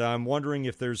 And I'm wondering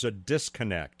if there's a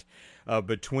disconnect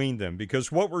between them,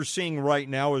 because what we're seeing right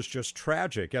now is just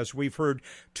tragic, as we've heard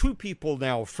two people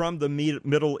now from the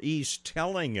Middle East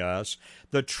telling us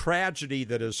the tragedy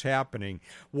that is happening.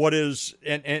 What is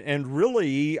and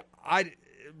really,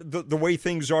 the way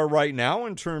things are right now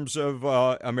in terms of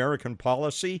American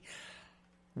policy,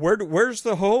 where's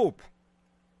the hope?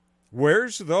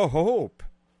 Where's the hope?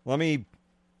 Let me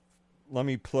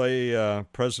play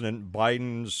President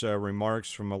Biden's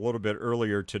remarks from a little bit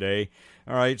earlier today.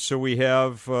 All right, so we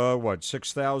have,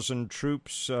 6,000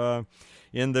 troops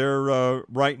in there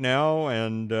right now,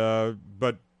 and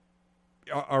but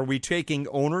are we taking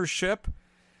ownership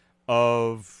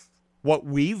of what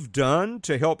we've done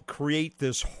to help create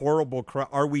this horrible crime?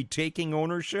 Are we taking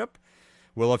ownership?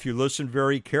 Well, if you listen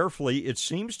very carefully, it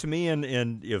seems to me,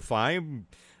 and if I'm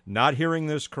not hearing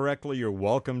this correctly, you're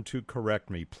welcome to correct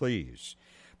me, please.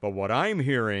 But what I'm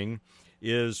hearing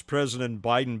is President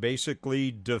Biden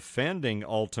basically defending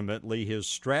ultimately his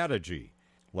strategy.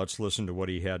 Let's listen to what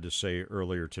he had to say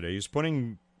earlier today. He's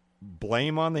putting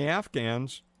blame on the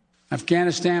Afghans.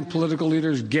 Afghanistan political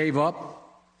leaders gave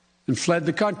up and fled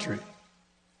the country.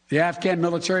 The Afghan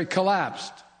military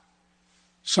collapsed,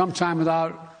 sometime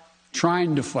without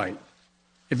trying to fight.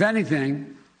 If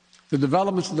anything, the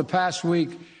developments of the past week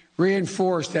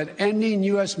reinforced that ending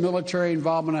U.S. military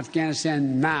involvement in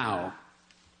Afghanistan now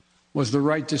was the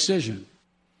right decision.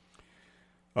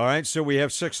 All right, so we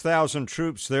have 6,000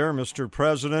 troops there, Mr.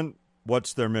 President.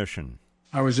 What's their mission?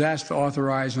 I was asked to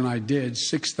authorize, and I did,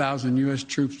 6,000 U.S.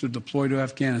 troops to deploy to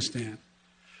Afghanistan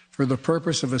for the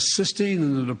purpose of assisting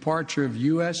in the departure of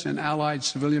U.S. and allied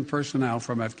civilian personnel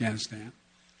from Afghanistan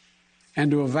and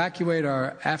to evacuate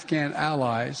our Afghan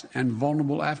allies and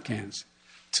vulnerable Afghans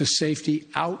to safety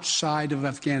outside of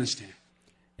Afghanistan.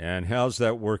 And how's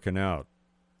that working out,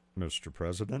 Mr.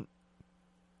 President?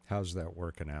 How's that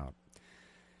working out?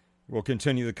 We'll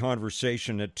continue the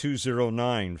conversation at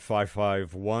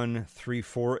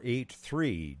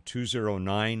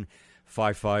 209-551-3483,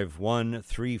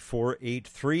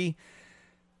 551-3483.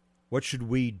 What should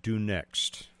we do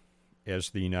next as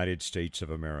the United States of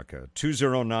America?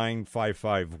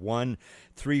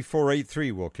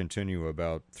 209-551-3483 will continue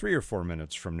about 3 or 4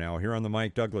 minutes from now here on the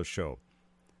Mike Douglas Show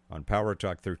on Power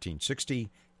Talk 1360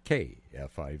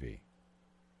 KFIV.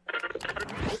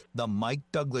 The Mike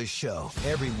Douglas Show,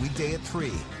 every weekday at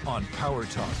 3 on Power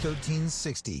Talk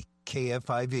 1360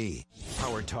 KFIV.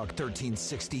 Power Talk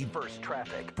 1360 First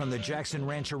Traffic from the Jackson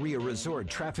Rancheria Resort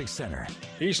Traffic Center.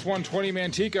 East 120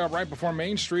 Manteca, right before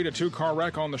Main Street, a two-car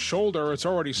wreck on the shoulder. It's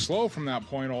already slow from that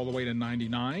point all the way to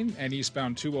 99. And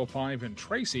eastbound 205 in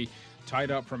Tracy,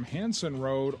 tied up from Hanson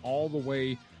Road all the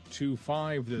way to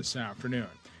 5 this afternoon.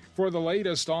 For the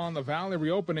latest on the Valley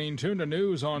reopening, tune to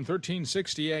news on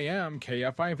 1360 AM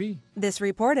KFIV. This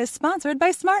report is sponsored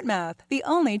by SmartMouth, the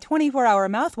only 24-hour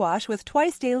mouthwash with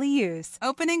twice daily use.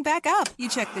 Opening back up. You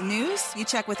check the news, you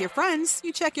check with your friends,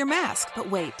 you check your mask. But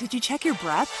wait, did you check your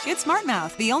breath? Get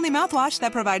SmartMouth, the only mouthwash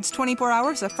that provides 24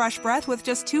 hours of fresh breath with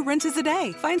just 2 rinses a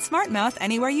day. Find SmartMouth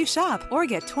anywhere you shop or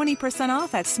get 20%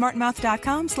 off at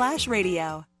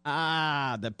smartmouth.com/radio.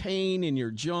 The pain in your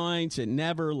joints, it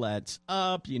never lets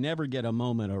up. You never get a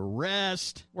moment of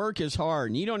rest. Work is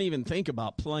hard, and you don't even think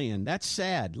about playing. That's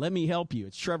sad. Let me help you.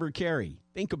 It's Trevor Carey.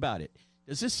 Think about it.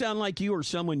 Does this sound like you or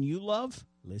someone you love?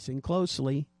 Listen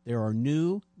closely. There are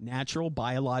new natural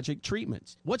biologic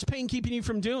treatments. What's pain keeping you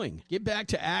from doing? Get back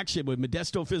to action with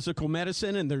Modesto Physical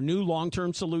Medicine and their new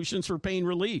long-term solutions for pain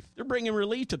relief. They're bringing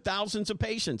relief to thousands of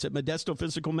patients at Modesto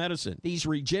Physical Medicine. These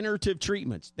regenerative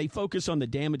treatments, they focus on the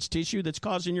damaged tissue that's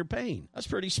causing your pain. That's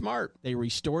pretty smart. They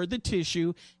restore the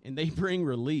tissue and they bring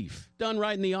relief. Done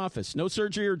right in the office. No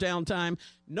surgery or downtime.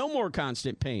 No more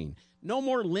constant pain. No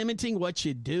more limiting what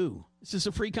you do. This is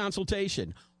a free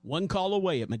consultation. One call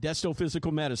away at Modesto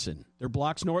Physical Medicine. They're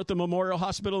blocks north of Memorial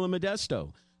Hospital in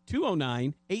Modesto.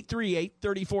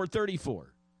 209-838-3434.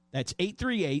 That's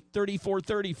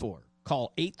 838-3434.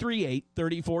 Call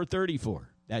 838-3434.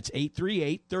 That's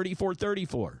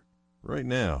 838-3434. Right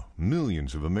now,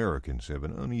 millions of Americans have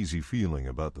an uneasy feeling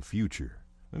about the future.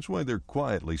 That's why they're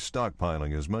quietly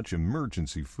stockpiling as much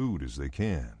emergency food as they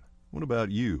can. What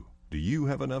about you? Do you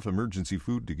have enough emergency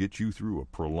food to get you through a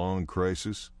prolonged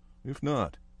crisis? If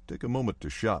not, take a moment to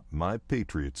shop My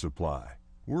Patriot Supply.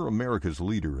 We're America's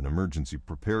leader in emergency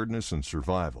preparedness and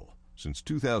survival. Since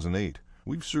 2008,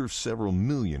 we've served several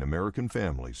million American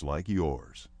families like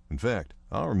yours. In fact,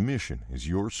 our mission is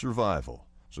your survival.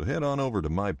 So head on over to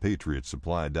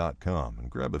MyPatriotSupply.com and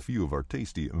grab a few of our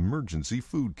tasty emergency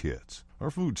food kits. Our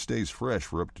food stays fresh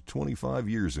for up to 25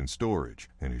 years in storage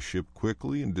and is shipped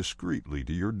quickly and discreetly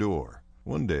to your door.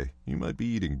 One day, you might be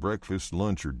eating breakfast,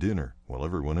 lunch, or dinner while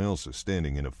everyone else is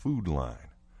standing in a food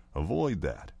line. Avoid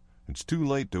that. It's too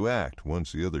late to act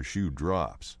once the other shoe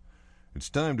drops. It's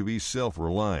time to be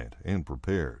self-reliant and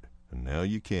prepared, and now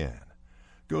you can.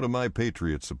 Go to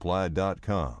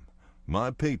MyPatriotSupply.com.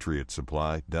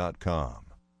 MyPatriotSupply.com.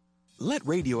 Let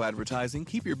radio advertising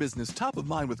keep your business top of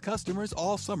mind with customers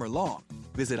all summer long.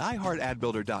 Visit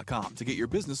iHeartAdBuilder.com to get your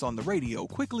business on the radio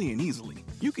quickly and easily.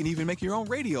 You can even make your own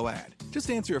radio ad.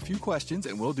 Just answer a few questions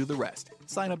and we'll do the rest.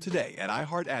 Sign up today at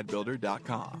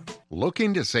iHeartAdBuilder.com.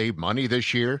 Looking to save money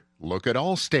this year? Look at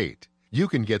Allstate. You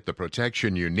can get the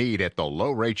protection you need at the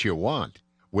low rate you want.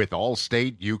 With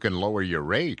Allstate, you can lower your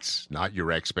rates, not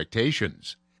your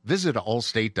expectations. Visit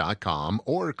Allstate.com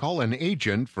or call an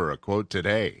agent for a quote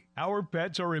today. Our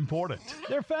pets are important.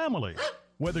 They're family.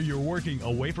 Whether you're working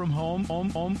away from home,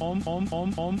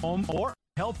 or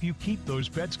help you keep those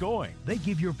pets going. They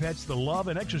give your pets the love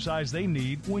and exercise they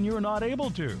need when you're not able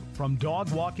to. From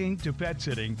dog walking to pet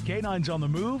sitting, Canines on the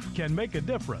Move can make a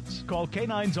difference. Call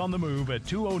Canines on the Move at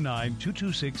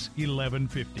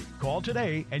 209-226-1150. Call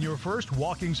today and your first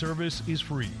walking service is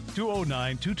free.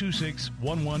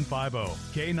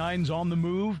 209-226-1150. Canines on the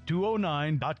Move,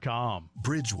 209.com.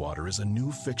 Bridgewater is a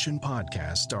new fiction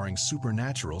podcast starring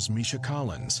Supernatural's Misha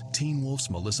Collins, Teen Wolf's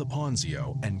Melissa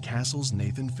Ponzio, and Castle's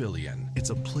Nathan Fillion. It's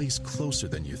a place closer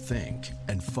than you think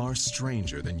and far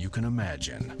stranger than you can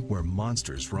imagine, where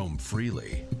monsters roam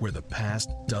freely, where the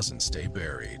past doesn't stay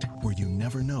buried, where you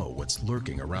never know what's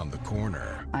lurking around the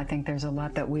corner. I think there's a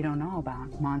lot that we don't know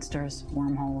about. Monsters,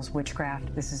 wormholes,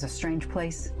 witchcraft. This is a strange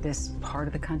place, this part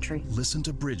of the country. Listen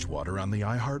to Bridgewater on the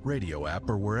iHeartRadio app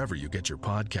or wherever you get your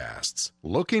podcasts.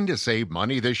 Looking to save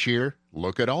money this year?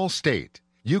 Look at Allstate.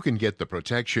 You can get the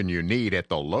protection you need at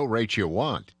the low rate you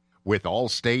want. With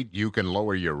Allstate, you can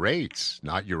lower your rates,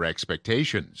 not your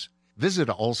expectations. Visit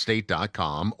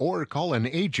Allstate.com or call an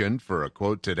agent for a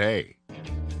quote today.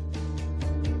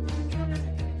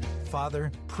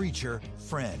 Father, preacher,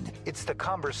 friend. It's the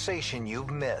conversation you've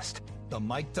missed. The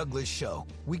Mike Douglas Show,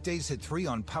 weekdays at 3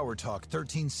 on Power Talk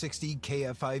 1360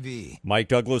 KFIV. Mike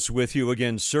Douglas with you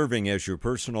again, serving as your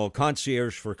personal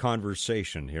concierge for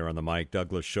conversation here on the Mike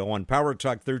Douglas Show on Power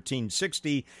Talk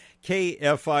 1360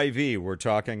 KFIV. We're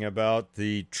talking about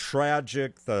the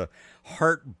tragic, the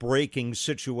heartbreaking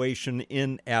situation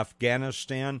in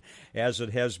Afghanistan as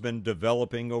it has been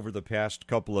developing over the past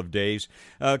couple of days.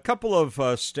 A couple of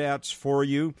stats for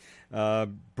you.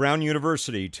 Brown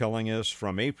University telling us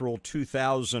from April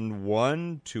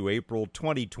 2001 to April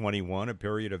 2021, a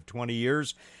period of 20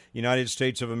 years, United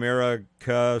States of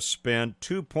America spent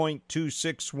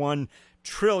 $2.261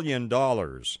 trillion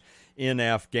in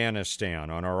Afghanistan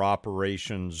on our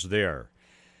operations there.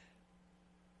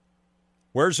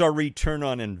 Where's our return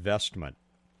on investment?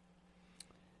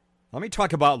 Let me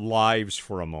talk about lives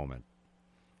for a moment.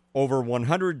 Over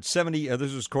 170,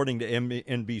 this is according to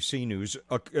NBC News,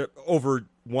 over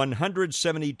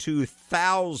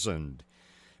 172,000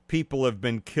 people have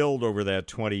been killed over that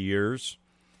 20 years.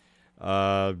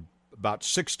 About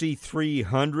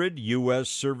 6,300 U.S.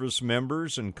 service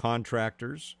members and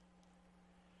contractors.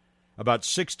 About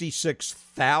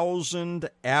 66,000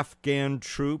 Afghan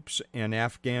troops and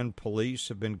Afghan police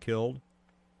have been killed.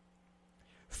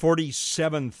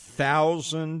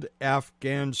 47,000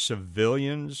 Afghan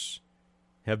civilians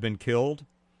have been killed.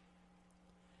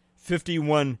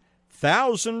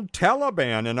 51,000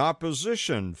 Taliban and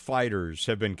opposition fighters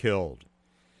have been killed.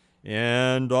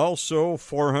 And also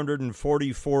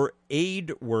 444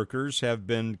 aid workers have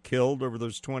been killed over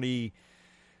those 20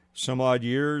 some odd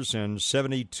years, and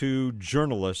 72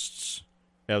 journalists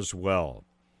as well.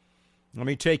 Let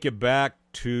me take you back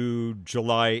to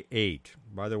July 8.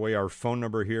 By the way, our phone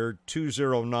number here,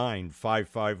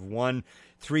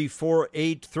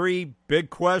 209-551-3483. Big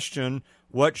question,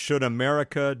 what should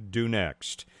America do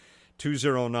next?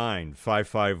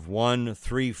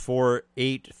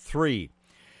 209-551-3483.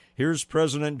 Here's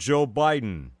President Joe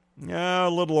Biden, a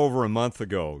little over a month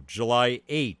ago, July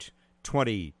 8,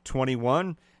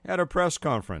 2021, at a press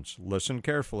conference. Listen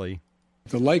carefully.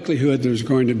 The likelihood there's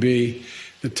going to be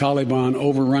the Taliban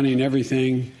overrunning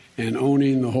everything and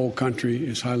owning the whole country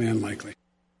is highly unlikely.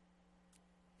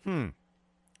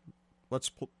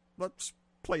 Let's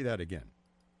play that again.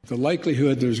 The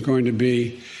likelihood there's going to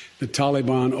be the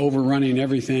Taliban overrunning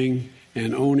everything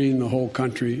and owning the whole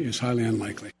country is highly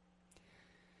unlikely.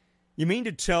 You mean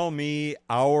to tell me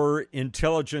our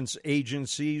intelligence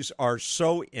agencies are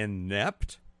so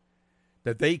inept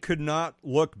that they could not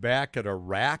look back at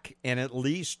Iraq and at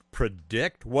least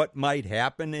predict what might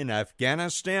happen in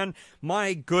Afghanistan?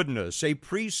 My goodness, a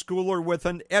preschooler with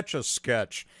an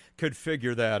Etch-a-Sketch could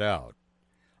figure that out.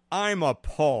 I'm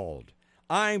appalled.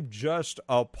 I'm just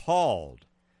appalled.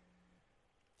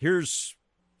 Here's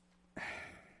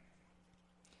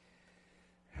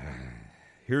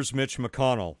Mitch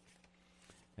McConnell,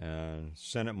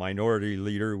 Senate Minority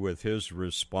Leader, with his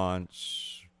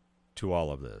response to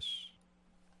all of this.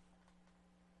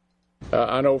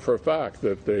 I know for a fact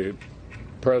that the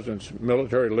president's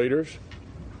military leaders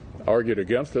argued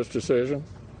against this decision.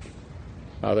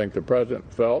 I think the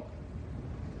president felt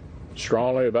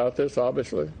strongly about this,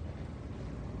 obviously.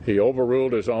 He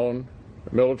overruled his own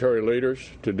military leaders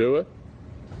to do it,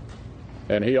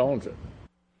 and he owns it.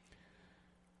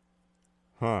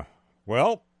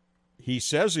 Well, he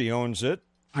says he owns it.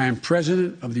 I am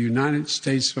President of the United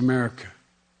States of America,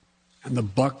 and the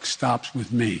buck stops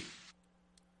with me.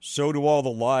 So do all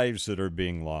the lives that are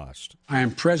being lost. I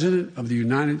am President of the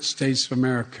United States of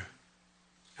America,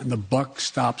 and the buck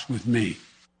stops with me.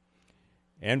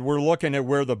 And we're looking at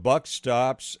where the buck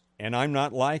stops, and I'm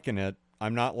not liking it.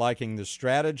 I'm not liking the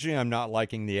strategy. I'm not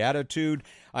liking the attitude.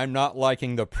 I'm not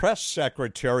liking the press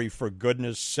secretary, for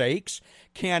goodness sakes.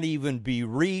 Can't even be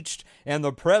reached. And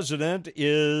the president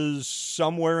is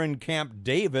somewhere in Camp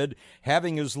David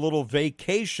having his little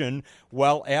vacation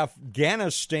while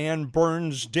Afghanistan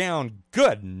burns down.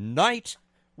 Good night.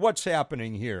 What's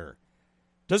happening here?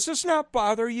 Does this not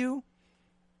bother you?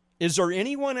 Is there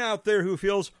anyone out there who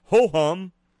feels,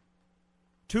 ho-hum,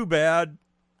 too bad?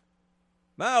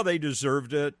 Well, they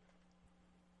deserved it.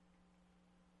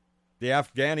 The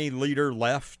Afghani leader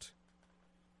left.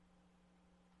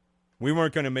 We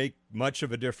weren't going to make much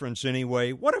of a difference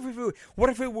anyway. What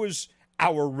if it was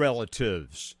our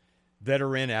relatives that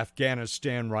are in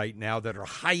Afghanistan right now that are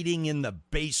hiding in the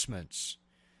basements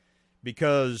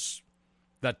because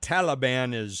the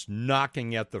Taliban is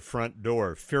knocking at the front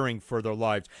door, fearing for their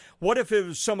lives? What if it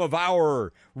was some of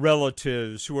our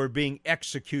relatives who are being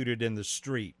executed in the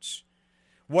streets?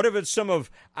 What if it's some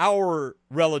of our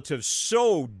relatives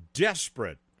so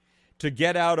desperate to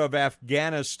get out of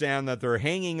Afghanistan that they're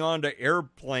hanging on to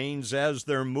airplanes as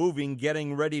they're moving,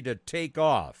 getting ready to take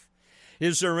off.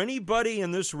 Is there anybody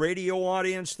in this radio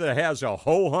audience that has a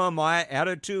ho-hum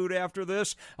attitude after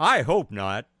this? I hope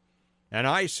not, and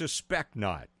I suspect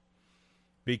not,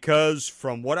 because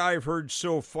from what I've heard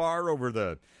so far over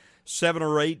the 7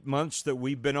 or 8 months that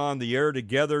we've been on the air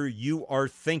together, you are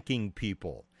thinking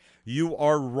people. You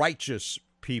are righteous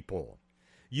people.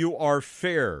 You are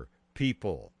fair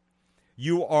people.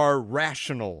 You are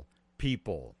rational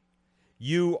people.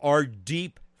 You are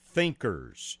deep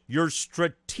thinkers. You're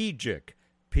strategic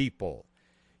people.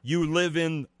 You live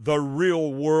in the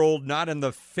real world, not in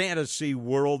the fantasy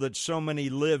world that so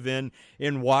many live in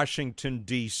Washington,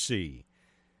 D.C.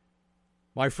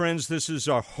 My friends, this is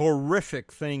a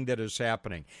horrific thing that is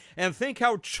happening. And think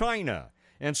how China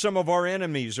and some of our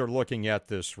enemies are looking at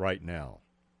this right now.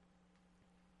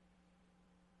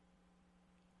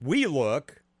 We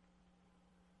look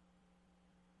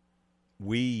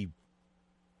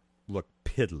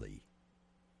piddly.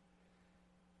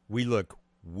 We look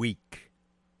weak.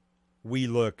 We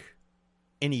look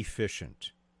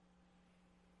inefficient.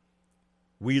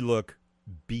 We look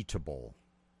beatable.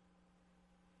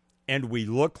 And we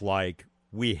look like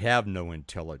we have no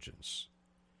intelligence.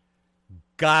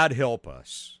 God help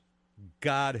us.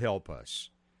 God help us.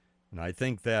 And I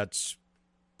think that's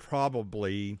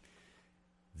probably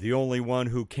the only one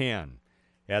who can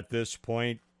at this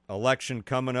point. Election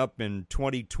coming up in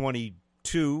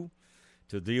 2022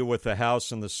 to deal with the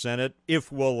House and the Senate,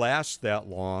 if we'll last that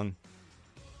long.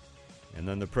 And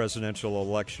then the presidential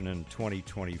election in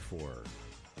 2024.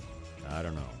 I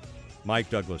don't know. Mike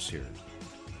Douglas here.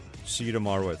 See you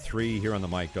tomorrow at 3 here on the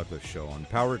Mike Douglas Show on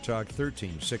Power Talk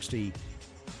 1360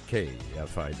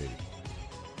 KFIV.